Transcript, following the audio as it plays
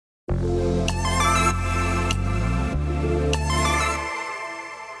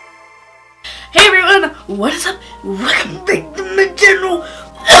What is up? Welcome back to my channel.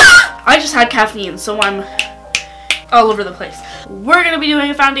 I just had caffeine, so I'm all over the place. We're gonna be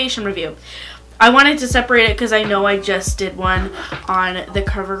doing a foundation review. I wanted to separate it because I know I just did one on the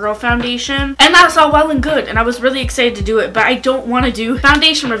CoverGirl foundation, and that's all well and good, and I was really excited to do it, but I don't want to do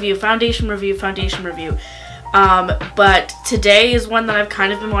foundation review. But today is one that I've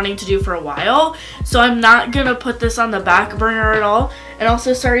kind of been wanting to do for a while, so I'm not gonna put this on the back burner at all. And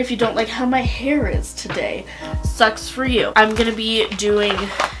also, sorry if you don't like how my hair is today. Sucks for you. I'm gonna be doing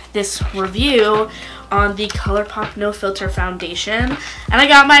this review on the ColourPop No Filter foundation, and I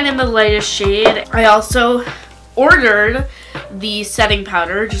got mine in the lightest shade. I also ordered the setting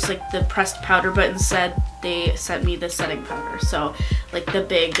powder, just like the pressed powder, but instead they sent me the setting powder. So like the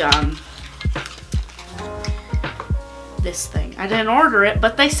big this thing. I didn't order it,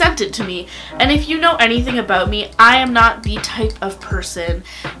 but they sent it to me. And if you know anything about me, I am not the type of person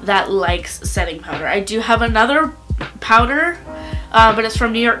that likes setting powder. I do have another powder, but it's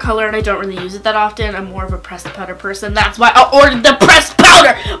from New York Color, and I don't really use it that often. I'm more of a pressed powder person. That's why I ordered the pressed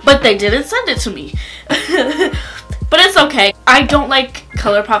powder, but they didn't send it to me. But it's okay. I don't like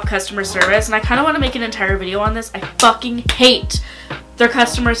ColourPop customer service, and I kind of want to make an entire video on this. I fucking hate their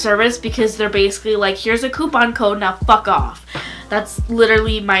customer service because they're basically like, here's a coupon code, now fuck off. That's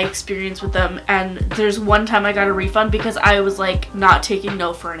literally my experience with them. And there's one time I got a refund because I was like not taking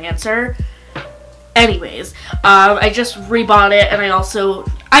no for an answer. Anyways, I just rebought it, and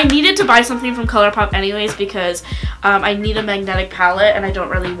I needed to buy something from ColourPop anyways because I need a magnetic palette, and I don't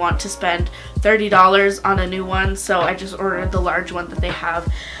really want to spend $30 on a new one, so I just ordered the large one that they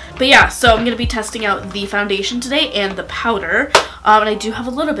have. But yeah, so I'm going to be testing out the foundation today and the powder, and I do have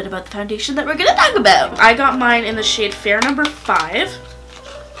a little bit about the foundation that we're going to talk about. I got mine in the shade Fair number 5,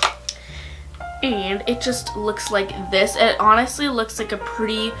 and it just looks like this. It honestly looks like a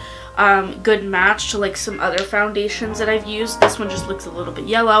pretty good match to like some other foundations that I've used. This one just looks a little bit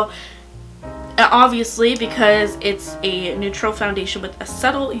yellow, obviously because it's a neutral foundation with a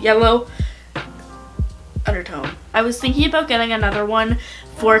subtle yellow undertone. I was thinking about getting another one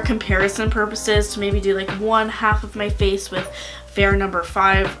for comparison purposes to maybe do like one half of my face with Fair number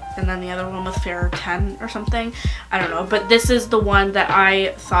 5 and then the other one with Fair 10 or something. I don't know, but this is the one that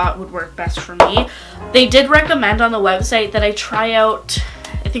I thought would work best for me. They did recommend on the website that I try out,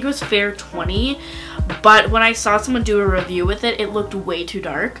 I think it was Fair 20, but when I saw someone do a review with it, it looked way too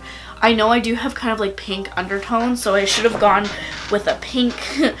dark. I know I do have kind of like pink undertones, so I should have gone with a pink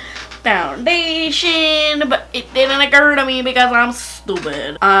foundation, but it didn't occur to me because I'm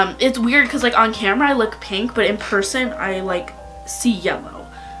stupid. It's weird because like on camera I look pink, but in person I like see yellow.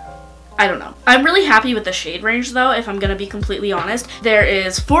 I don't know. I'm really happy with the shade range though, if I'm gonna be completely honest. There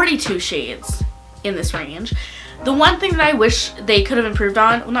is 42 shades in this range. The one thing that I wish they could have improved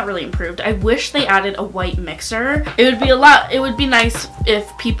on, well, not really improved, I wish they added a white mixer. It would be nice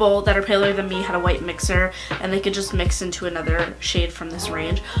if people that are paler than me had a white mixer and they could just mix into another shade from this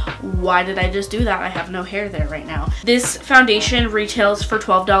range. Why did I just do that? I have no hair there right now. This foundation retails for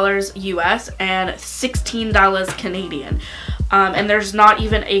 $12 US and $16 Canadian. And there's not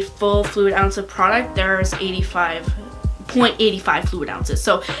even a full fluid ounce of product. There's 0.85 fluid ounces.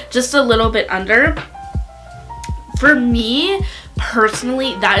 So just a little bit under. For me,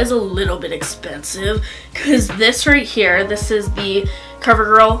 personally, that is a little bit expensive because this right here, this is the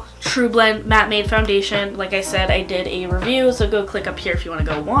CoverGirl True Blend Matte Made Foundation. Like I said, I did a review, so go click up here if you want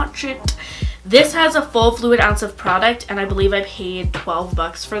to go watch it. This has a full fluid ounce of product, and I believe I paid 12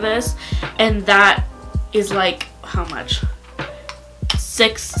 bucks for this, and that is like, how much?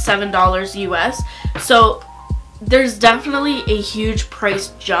 $7 US. So there's definitely a huge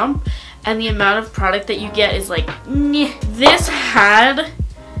price jump. And the amount of product that you get is like, nyeh. This had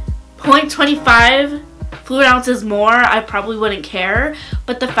 0.25 fluid ounces more. I probably wouldn't care.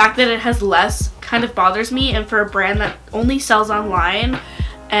 But the fact that it has less kind of bothers me. And for a brand that only sells online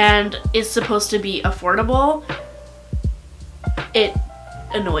and is supposed to be affordable, it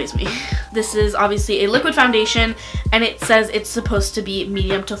annoys me. This is obviously a liquid foundation, and it says it's supposed to be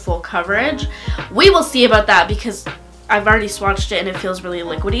medium to full coverage. We will see about that because I've already swatched it and it feels really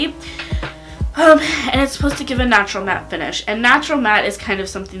liquidy. And it's supposed to give a natural matte finish. And natural matte is kind of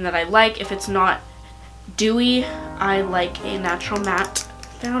something that I like. If it's not dewy, I like a natural matte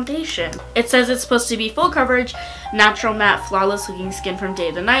foundation. It says it's supposed to be full coverage, natural matte, flawless looking skin from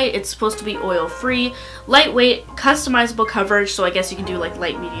day to night. It's supposed to be oil free, lightweight, customizable coverage. So I guess you can do like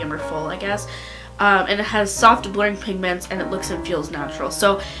light, medium, or full, I guess. And it has soft blurring pigments, and it looks and feels natural.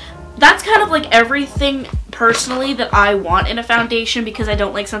 So that's kind of like everything personally that I want in a foundation because I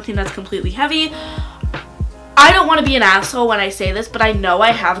don't like something that's completely heavy. I don't want to be an asshole when I say this, but I know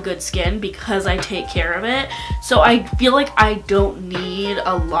I have good skin because I take care of it. So I feel like I don't need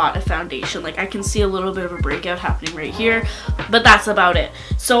a lot of foundation. Like I can see a little bit of a breakout happening right here, but that's about it.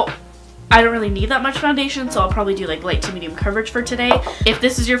 So I don't really need that much foundation, so I'll probably do like light to medium coverage for today. If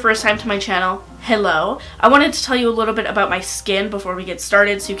this is your first time to my channel, hello. I wanted to tell you a little bit about my skin before we get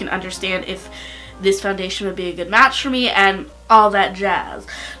started so you can understand if this foundation would be a good match for me and all that jazz.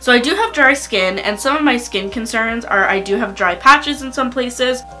 So I do have dry skin, and some of my skin concerns are I do have dry patches in some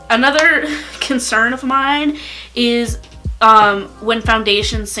places. Another concern of mine is when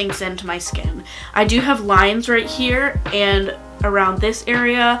foundation sinks into my skin. I do have lines right here and around this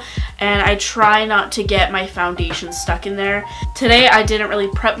area, and I try not to get my foundation stuck in there. Today I didn't really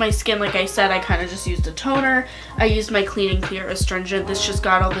prep my skin. Like I said, I kind of just used a toner. I used my Clean and Clear Astringent. This just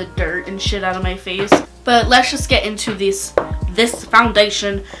got all the dirt and shit out of my face. But let's just get into this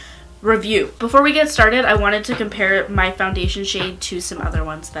foundation review. Before we get started, I wanted to compare my foundation shade to some other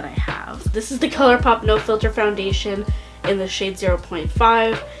ones that I have. This is the ColourPop No Filter Foundation in the shade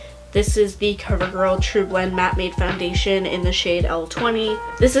 0.5. This is the CoverGirl True Blend Matte Made Foundation in the shade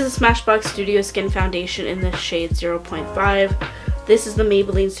L20. This is a Smashbox Studio Skin Foundation in the shade 0.5. This is the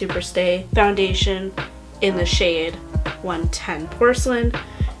Maybelline Superstay Foundation in the shade 110 Porcelain.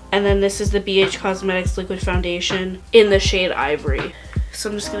 And then this is the BH Cosmetics Liquid Foundation in the shade Ivory. So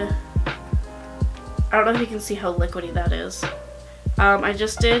I'm just gonna, I don't know if you can see how liquidy that is. I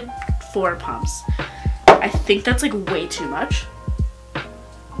just did 4 pumps. I think that's like way too much.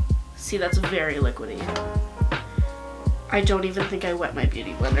 See, that's very liquidy. I don't even think I wet my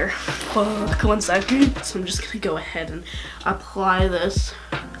beauty blender. Fuck, 1 second. So I'm just gonna go ahead and apply this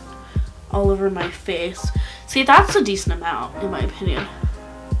all over my face. See, that's a decent amount in my opinion.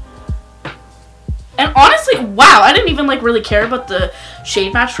 And honestly, wow, I didn't even like really care about the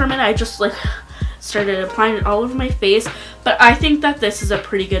shade match for a minute. I just like started applying it all over my face. But I think that this is a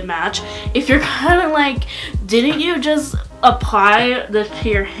pretty good match. If you're kind of like, didn't you just apply this to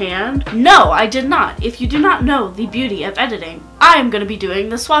your hand? No, I did not. If you do not know the beauty of editing, I am going to be doing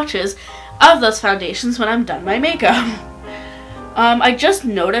the swatches of those foundations when I'm done my makeup. I just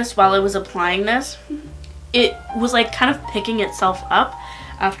noticed while I was applying this, it was like kind of picking itself up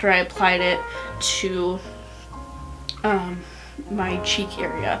after I applied it to my cheek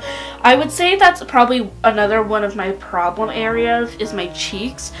area. I would say that's probably another one of my problem areas is my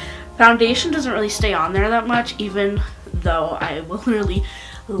cheeks. Foundation doesn't really stay on there that much, even though I will literally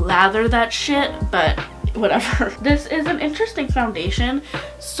lather that shit, but whatever. This is an interesting foundation.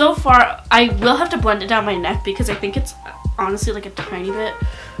 So far, I will have to blend it down my neck because I think it's honestly like a tiny bit.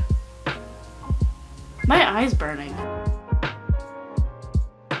 My eye's burning.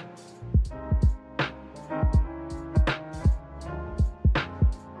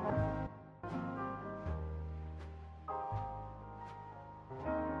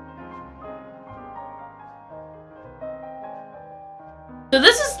 So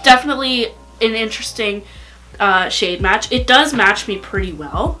this is definitely an interesting shade match. It does match me pretty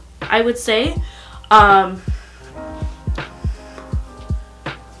well, I would say.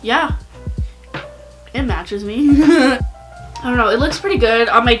 Yeah, it matches me. I don't know, it looks pretty good.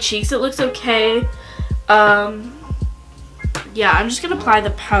 On my cheeks, it looks okay. Yeah, I'm just gonna apply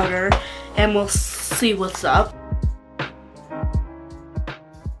the powder and we'll see what's up.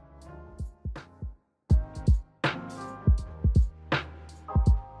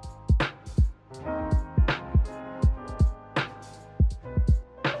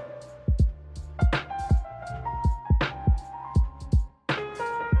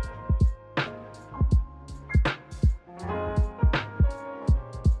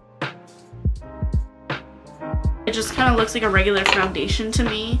 It just kind of looks like a regular foundation to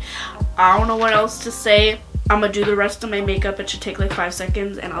me. I don't know what else to say. I'm gonna do the rest of my makeup. It should take like 5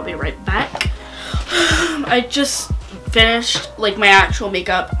 seconds and I'll be right back. I just finished like my actual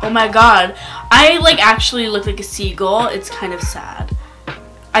makeup. Oh my god. I like actually look like a seagull. It's kind of sad.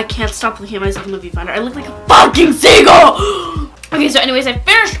 I can't stop looking at myself in the viewfinder. I look like a fucking seagull! Okay, so anyways, I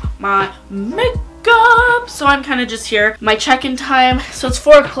finished my makeup. So I'm kind of just here. My check-in time. So it's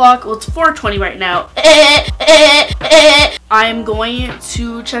 4 o'clock. Well, it's 4:20 right now. I'm going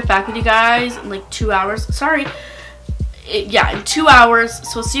to check back with you guys in like 2 hours. Sorry. Yeah, in 2 hours.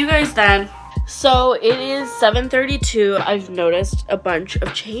 So I'll see you guys then. So it is 7:32. I've noticed a bunch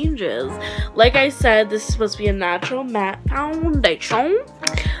of changes. Like I said, this is supposed to be a natural matte foundation,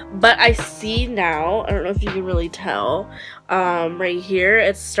 but I see now, I don't know if you can really tell, right here,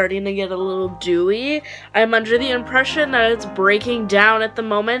 it's starting to get a little dewy. I'm under the impression that it's breaking down at the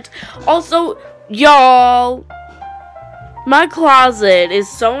moment. Also, y'all, my closet is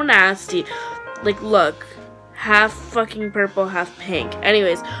so nasty. Like, look, half fucking purple, half pink.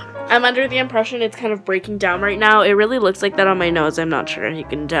 Anyways, I'm under the impression it's kind of breaking down right now. It really looks like that on my nose. I'm not sure if you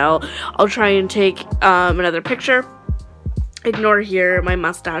can tell. I'll try and take another picture. Ignore here, my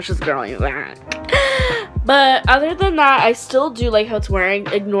mustache is growing back. But other than that, I still do like how it's wearing.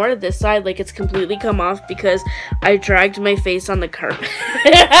 Ignore this side, like it's completely come off because I dragged my face on the carpet.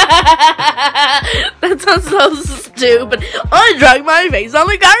 That sounds so stupid. I dragged my face on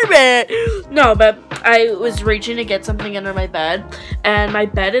the carpet. No, but I was reaching to get something under my bed, and my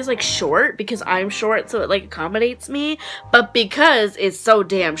bed is like short because I'm short, so it like accommodates me. But because it's so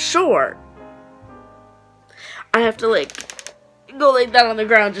damn short, I have to like go like that on the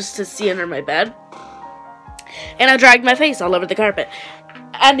ground just to see under my bed. And I dragged my face all over the carpet.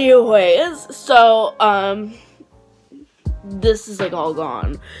 Anyways, so, this is, like, all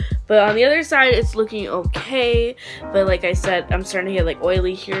gone. But on the other side, it's looking okay. But like I said, I'm starting to get, like,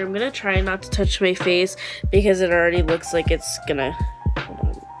 oily here. I'm gonna try not to touch my face because it already looks like it's gonna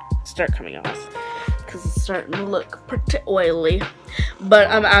start coming off. Because it's starting to look pretty oily. But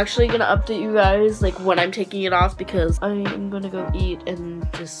I'm actually gonna update you guys, like, when I'm taking it off because I am gonna go eat and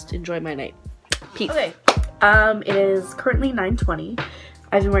just enjoy my night. Peace. Okay. It is currently 9:20.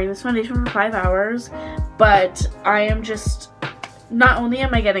 I've been wearing this foundation for 5 hours, but I am just, not only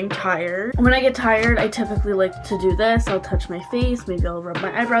am I getting tired, when I get tired, I typically like to do this. I'll touch my face, maybe I'll rub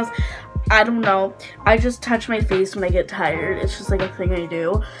my eyebrows. I don't know. I just touch my face when I get tired. It's just like a thing I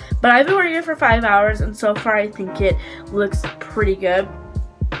do. But I've been wearing it for 5 hours, and so far I think it looks pretty good.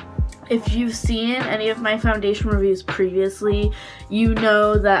 If you've seen any of my foundation reviews previously, you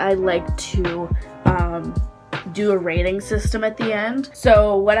know that I like to do a rating system at the end.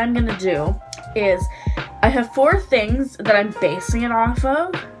 So what I'm gonna do is I have 4 things that I'm basing it off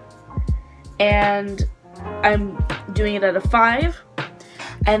of, and I'm doing it out of 5,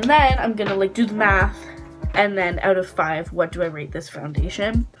 and then I'm gonna like do the math, and then out of 5, what do I rate this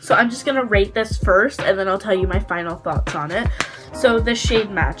foundation? So I'm just gonna rate this first, and then I'll tell you my final thoughts on it. So the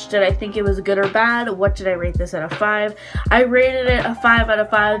shade match, did I think it was good or bad? What did I rate this out of 5? I rated it a 5 out of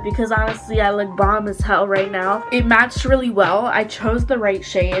 5 because honestly I look bomb as hell right now. It matched really well. I chose the right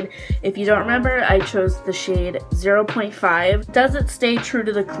shade. If you don't remember, I chose the shade 0.5. Does it stay true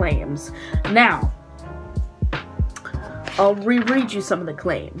to the claims? Now, I'll reread you some of the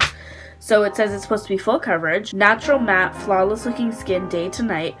claims. So it says it's supposed to be full coverage, natural matte, flawless looking skin day to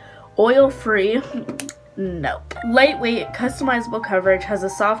night, oil free. Nope. Lightweight, customizable coverage, has a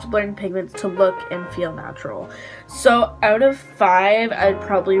soft blurring pigments to look and feel natural. So out of 5, I'd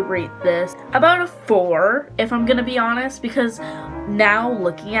probably rate this about a 4, if I'm gonna be honest, because now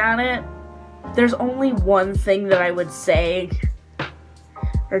looking at it, there's only one thing that I would say,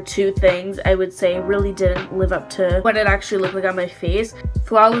 or 2 things I would say really didn't live up to what it actually looked like on my face.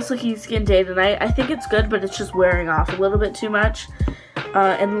 Flawless looking skin day to night. I think it's good, but it's just wearing off a little bit too much.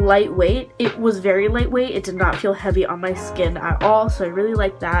 And lightweight, it was very lightweight. It did not feel heavy on my skin at all, so I really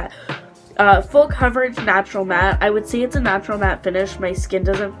like that. Full coverage, natural matte. I would say it's a natural matte finish. My skin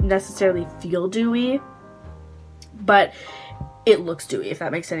doesn't necessarily feel dewy, but it looks dewy, if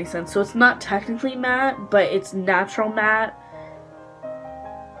that makes any sense. So it's not technically matte, but it's natural matte.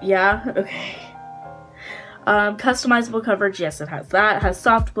 Yeah, okay. Customizable coverage, yes, it has that. It has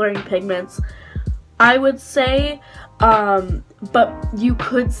soft blurring pigments, I would say, but you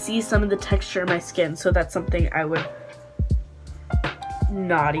could see some of the texture in my skin, so that's something I would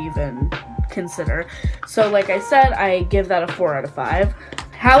not even consider. So like I said, I give that a 4 out of 5.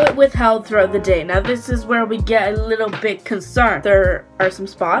 How it withheld throughout the day. Now this is where we get a little bit concerned. There are some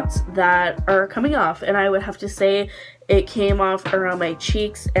spots that are coming off, and I would have to say it came off around my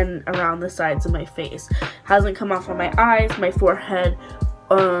cheeks and around the sides of my face. Hasn't come off on my eyes, my forehead.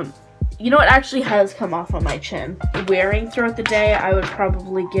 You know, it actually has come off on my chin. Wearing throughout the day, I would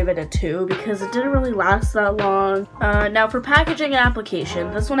probably give it a 2 because it didn't really last that long. Now for packaging and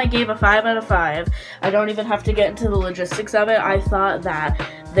application, this one I gave a 5 out of 5. I don't even have to get into the logistics of it. I thought that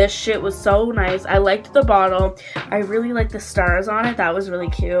this shit was so nice. I liked the bottle. I really liked the stars on it. That was really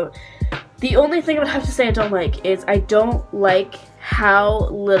cute. The only thing I would have to say I don't like is I don't like how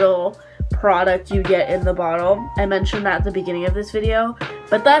little product you get in the bottle. I mentioned that at the beginning of this video,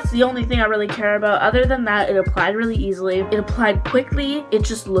 but that's the only thing I really care about. Other than that, it applied really easily. It applied quickly. It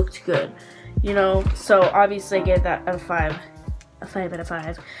just looked good, you know? So obviously I gave that a 5 out of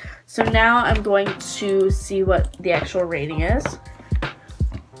 5. So now I'm going to see what the actual rating is.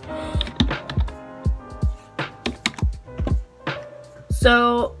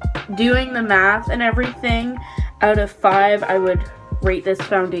 So doing the math and everything, out of 5, I would rate this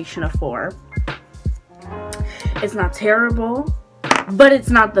foundation a 4. It's not terrible, but it's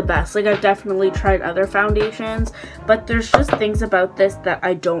not the best. Like, I've definitely tried other foundations, but there's just things about this that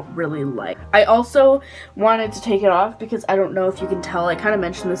I don't really like. I also wanted to take it off because I don't know if you can tell, I kind of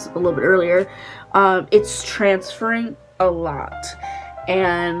mentioned this a little bit earlier, it's transferring a lot,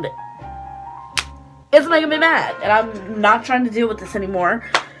 and it's making me mad, and I'm not trying to deal with this anymore.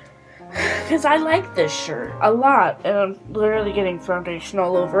 Because I like this shirt a lot, and I'm literally getting foundation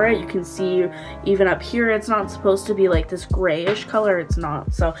all over it. You can see even up here it's not supposed to be like this grayish color. It's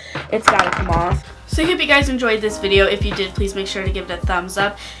not, so it's gotta come off. So I hope you guys enjoyed this video. If you did, please make sure to give it a thumbs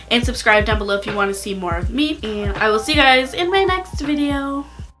up and subscribe down below if you want to see more of me. And I will see you guys in my next video.